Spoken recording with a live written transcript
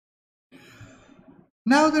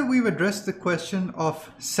Now that we've addressed the question of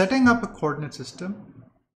setting up a coordinate system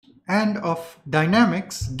and of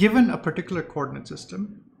dynamics given a particular coordinate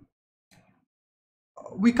system,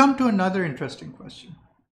 we come to another interesting question,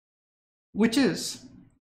 which is,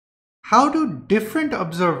 how do different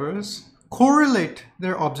observers correlate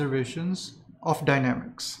their observations of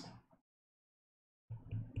dynamics?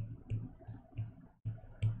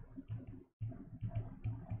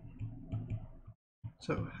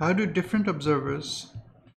 So how do different observers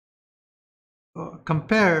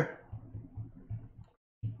compare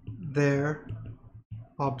their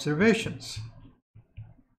observations?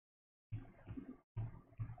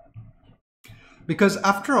 Because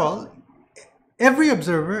after all, every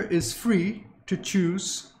observer is free to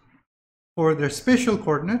choose for their spatial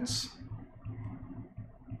coordinates.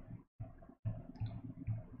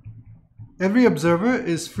 Every observer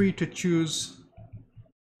is free to choose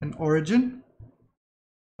an origin,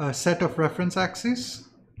 a set of reference axes,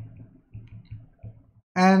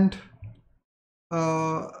 and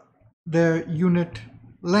their unit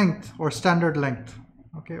length or standard length,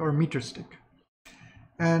 okay, or meter stick.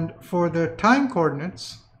 And for the time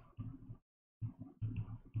coordinates,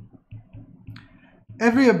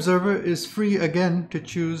 every observer is free again to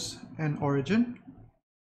choose an origin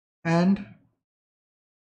and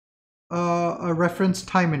a reference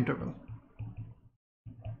time interval.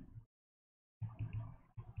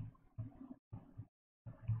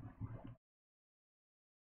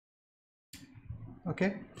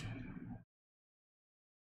 Okay.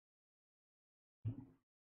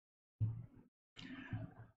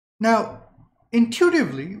 Now,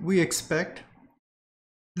 intuitively, we expect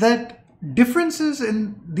that differences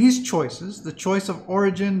in these choices, the choice of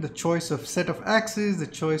origin, the choice of set of axes, the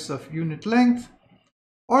choice of unit length,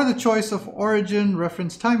 or the choice of origin,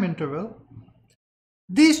 reference time interval,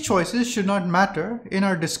 these choices should not matter in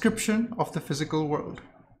our description of the physical world.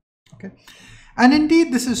 Okay? And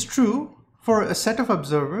indeed, this is true for a set of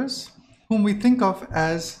observers whom we think of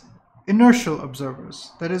as inertial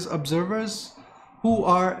observers, that is, observers who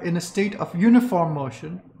are in a state of uniform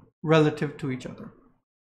motion relative to each other.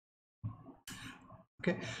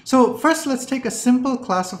 Okay, so first let's take a simple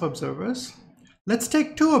class of observers. Let's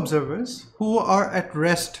take two observers who are at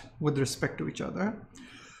rest with respect to each other.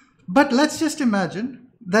 But let's just imagine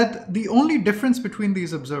that the only difference between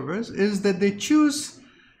these observers is that they choose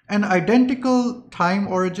an identical time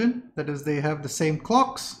origin, that is, they have the same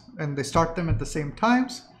clocks and they start them at the same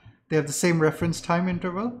times. They have the same reference time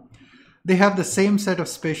interval. They have the same set of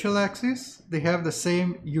spatial axes. They have the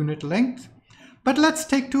same unit length. But let's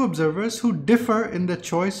take two observers who differ in the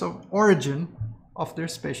choice of origin of their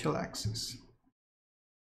spatial axes.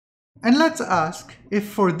 And let's ask if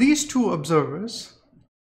for these two observers,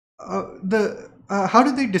 how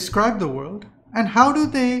do they describe the world and how do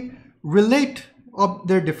they relate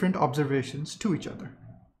their different observations to each other?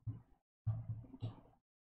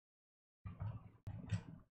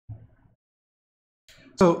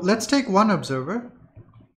 So let's take one observer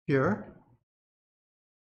here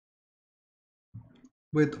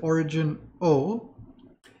with origin O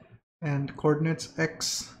and coordinates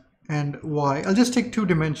x and y. I'll just take two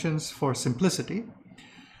dimensions for simplicity.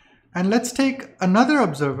 And let's take another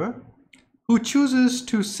observer who chooses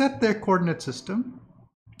to set their coordinate system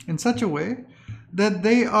in such a way that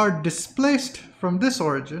they are displaced from this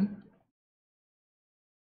origin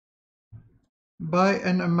by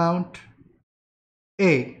an amount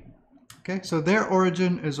a. Okay, so their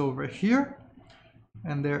origin is over here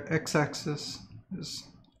and their x-axis is,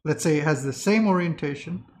 let's say, has the same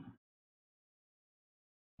orientation.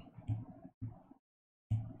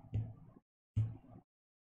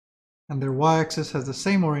 And their y-axis has the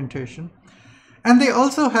same orientation. And they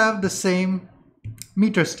also have the same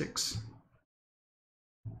meter sticks.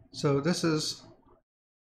 So this is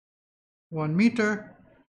 1 meter,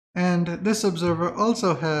 and this observer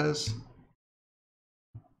also has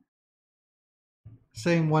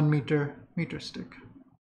same 1 meter stick.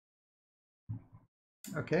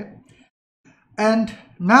 Okay, and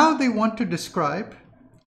now they want to describe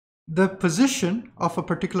the position of a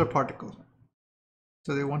particular particle.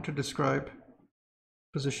 So they want to describe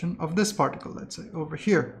position of this particle, let's say over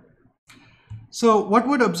here. So what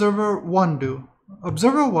would observer 1 do?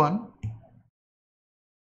 Observer 1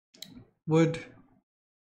 would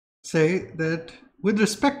say that with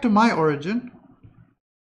respect to my origin,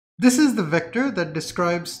 this is the vector that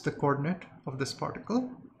describes the coordinate of this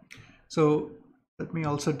particle. So let me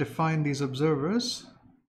also define these observers.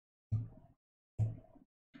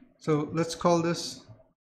 So let's call this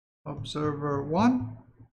observer 1.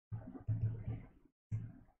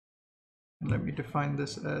 And let me define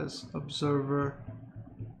this as observer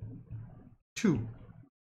 2.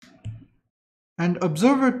 and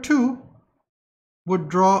observer 2 would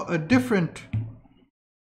draw a different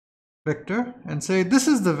vector and say, this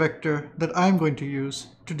is the vector that I'm going to use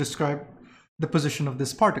to describe the position of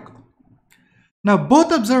this particle. Now,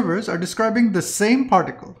 both observers are describing the same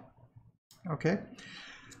particle, okay?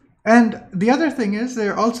 And the other thing is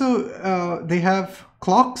they're also, they have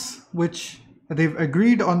clocks, which they've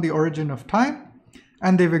agreed on the origin of time,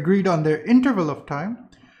 and they've agreed on their interval of time.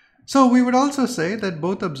 So we would also say that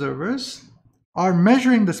both observers are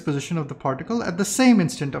measuring this position of the particle at the same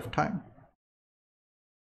instant of time.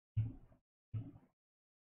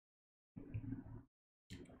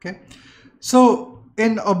 Okay, so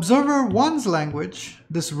in observer 1's language,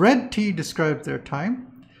 this red T describes their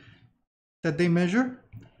time that they measure.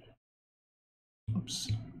 Oops.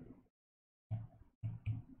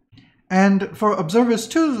 And for observers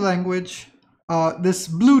 2's language, this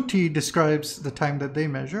blue T describes the time that they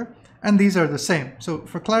measure, and these are the same. So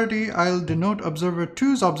for clarity, I'll denote observer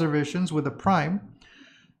 2's observations with a prime.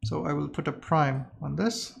 So I will put a prime on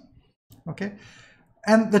this, okay?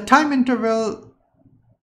 And the time interval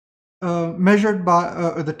measured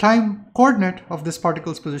by the time coordinate of this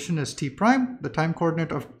particle's position is T prime. The time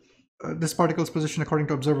coordinate of this particle's position according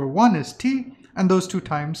to observer 1 is T, and those two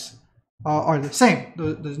times are the same.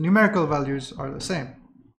 The numerical values are the same.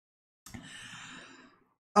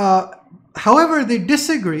 However, they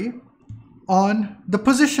disagree on the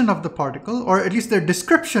position of the particle, or at least their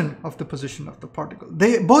description of the position of the particle.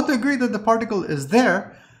 They both agree that the particle is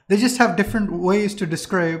there. They just have different ways to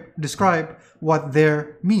describe what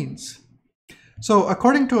there means. So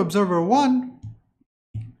according to observer 1,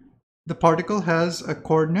 the particle has a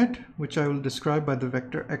coordinate, which I will describe by the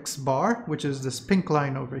vector x bar, which is this pink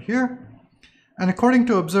line over here. And according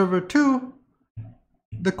to observer 2,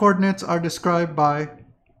 the coordinates are described by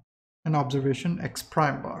an observation x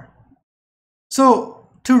prime bar. So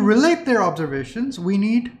to relate their observations, we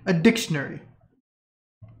need a dictionary.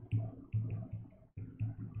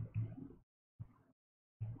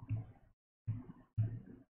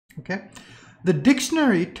 Okay, the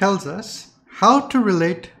dictionary tells us how to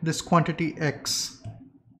relate this quantity x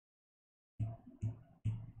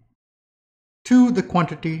to the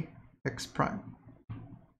quantity x prime.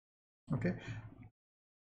 Okay,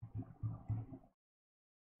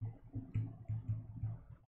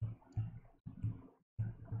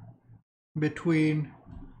 between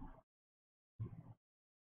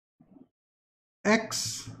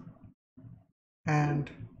x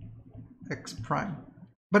and x prime,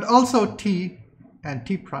 but also t and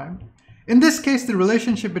t prime. In this case, the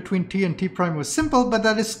relationship between t and t prime was simple, but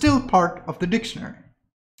that is still part of the dictionary.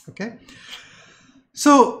 Okay,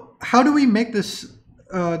 so how do we make this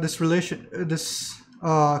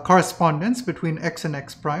correspondence between x and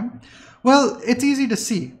x prime? Well, it's easy to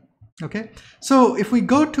see. Okay, so if we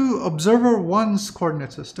go to observer 1's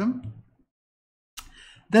coordinate system,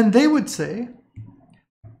 then they would say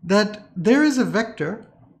that there is a vector,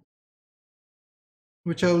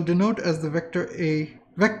 which I will denote as the vector A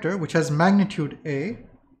vector, which has magnitude A,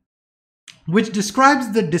 which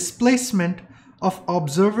describes the displacement of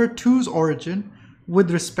observer 2's origin with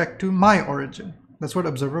respect to my origin. That's what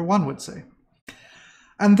observer 1 would say.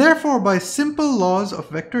 And therefore, by simple laws of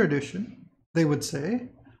vector addition, they would say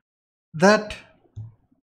that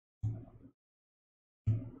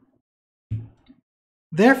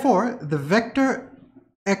therefore the vector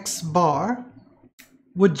x bar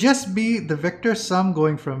would just be the vector sum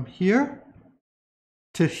going from here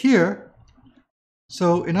to here.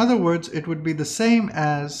 So in other words, it would be the same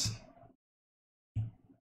as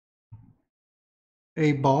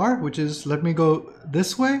a bar, which is let me go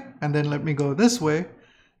this way and then let me go this way.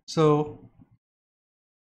 So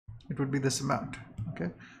it would be this amount.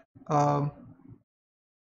 Okay.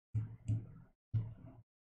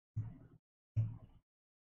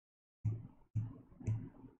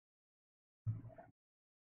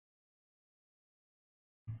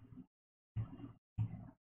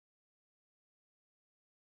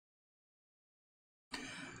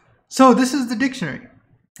 So this is the dictionary.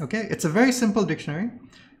 Okay, it's a very simple dictionary.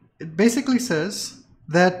 It basically says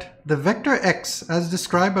that the vector x as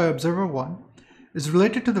described by observer 1 is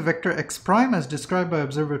related to the vector x prime as described by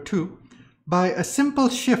observer 2 by a simple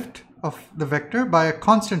shift of the vector by a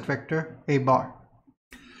constant vector a bar.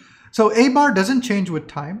 So a bar doesn't change with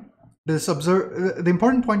time. The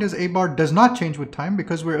important point is a bar does not change with time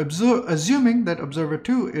because we're assuming that observer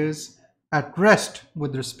 2 is at rest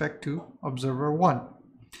with respect to observer 1.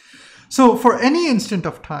 So for any instant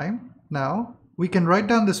of time, now we can write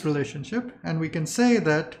down this relationship and we can say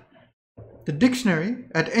that the dictionary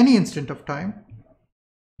at any instant of time,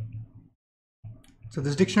 so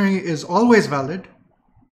this dictionary is always valid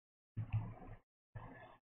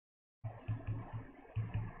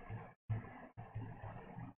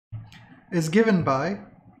is given by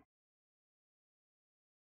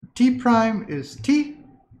t prime is t,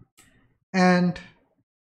 and,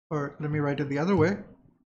 or let me write it the other way.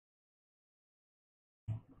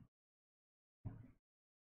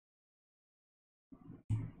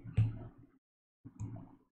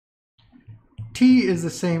 T is the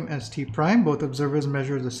same as t prime. Both observers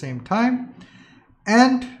measure the same time.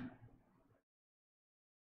 And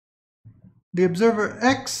the observer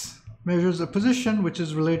x measures a position which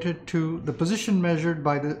is related to the position measured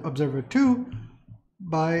by the observer 2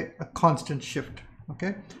 by a constant shift.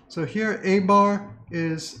 Okay, so here a bar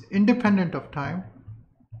is independent of time.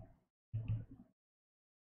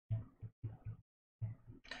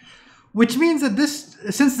 Which means that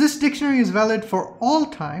since this dictionary is valid for all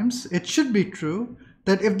times, it should be true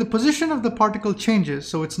that if the position of the particle changes,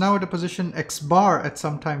 so it's now at a position x bar at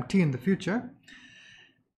some time t in the future,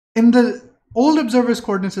 in the old observer's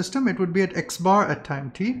coordinate system, it would be at x bar at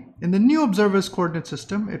time t. In the new observer's coordinate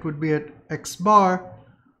system, it would be at x bar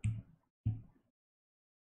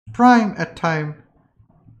prime at time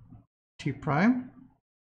t prime.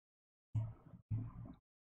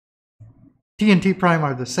 T and t prime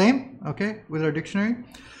are the same, okay, with our dictionary.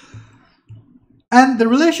 And the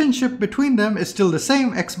relationship between them is still the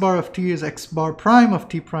same. X bar of t is x bar prime of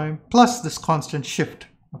t prime plus this constant shift,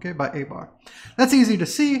 okay, by a bar. That's easy to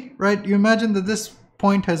see, right? You imagine that this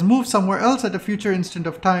point has moved somewhere else at a future instant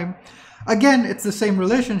of time. Again, it's the same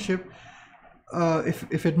relationship.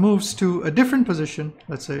 If it moves to a different position,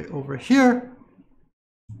 let's say over here,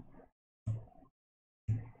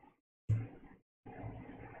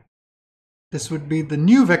 this would be the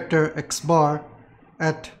new vector x bar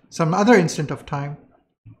at some other instant of time.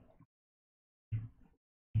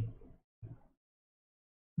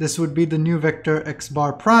 This would be the new vector x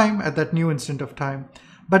bar prime at that new instant of time.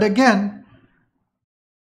 But again,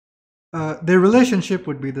 their relationship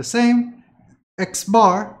would be the same. X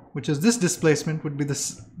bar, which is this displacement, would be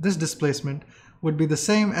this displacement would be the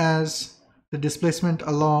same as the displacement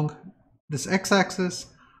along this x-axis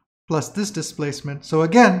plus this displacement. So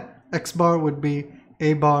again, x bar would be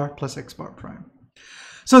a bar plus x bar prime.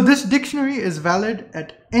 So this dictionary is valid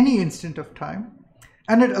at any instant of time,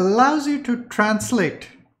 and it allows you to translate,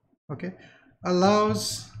 okay,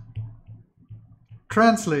 allows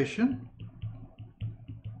translation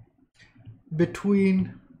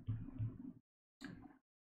between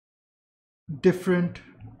different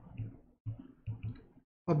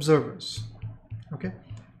observers, okay.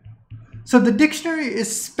 So the dictionary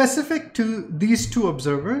is specific to these two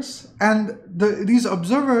observers, and these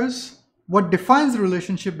observers, what defines the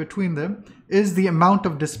relationship between them is the amount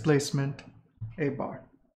of displacement a bar,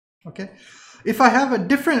 okay. If I have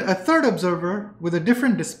a third observer with a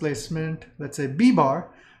different displacement, let's say b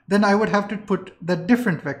bar, then I would have to put that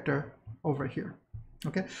different vector over here,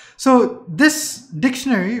 okay. So this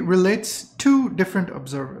dictionary relates two different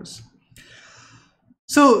observers.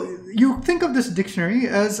 So you think of this dictionary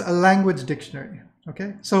as a language dictionary,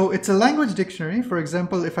 okay? So it's a language dictionary. For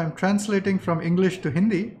example, if I'm translating from English to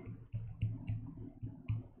Hindi,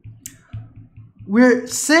 we're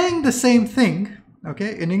saying the same thing,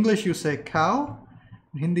 okay? In English you say cow,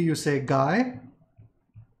 in Hindi you say guy,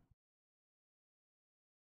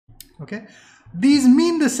 okay? These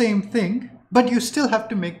mean the same thing, but you still have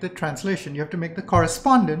to make the translation. You have to make the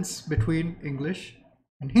correspondence between English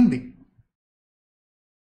and Hindi.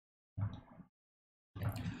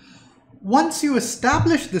 Once you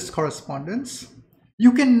establish this correspondence,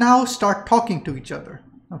 you can now start talking to each other,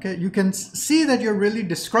 okay? You can see that you're really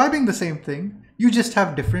describing the same thing, you just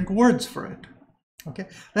have different words for it, okay?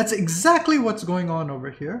 That's exactly what's going on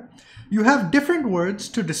over here. You have different words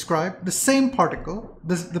to describe the same particle,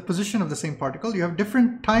 the position of the same particle. You have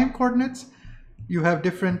different time coordinates, you have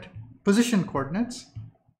different position coordinates,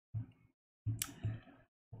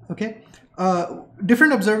 okay?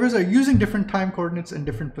 Different observers are using different time coordinates and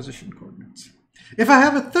different position coordinates. If I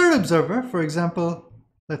have a third observer, for example,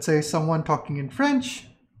 let's say someone talking in French,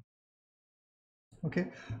 okay,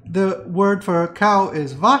 the word for cow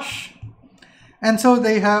is vache, and so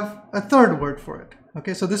they have a third word for it,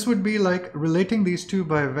 okay. So this would be like relating these two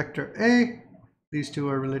by a vector A, these two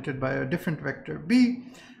are related by a different vector B,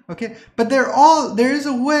 okay, but there is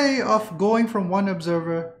a way of going from one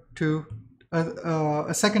observer to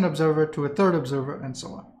a second observer to a third observer, and so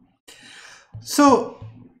on. So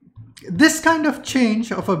this kind of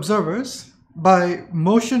change of observers by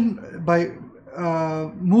motion, by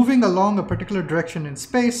moving along a particular direction in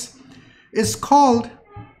space, is called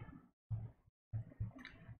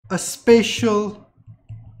a spatial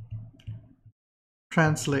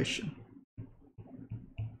translation.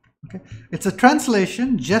 Okay, it's a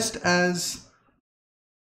translation just as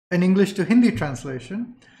an English to Hindi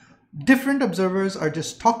translation. Different observers are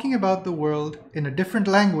just talking about the world in a different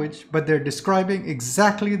language, but they're describing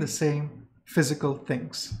exactly the same physical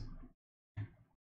things.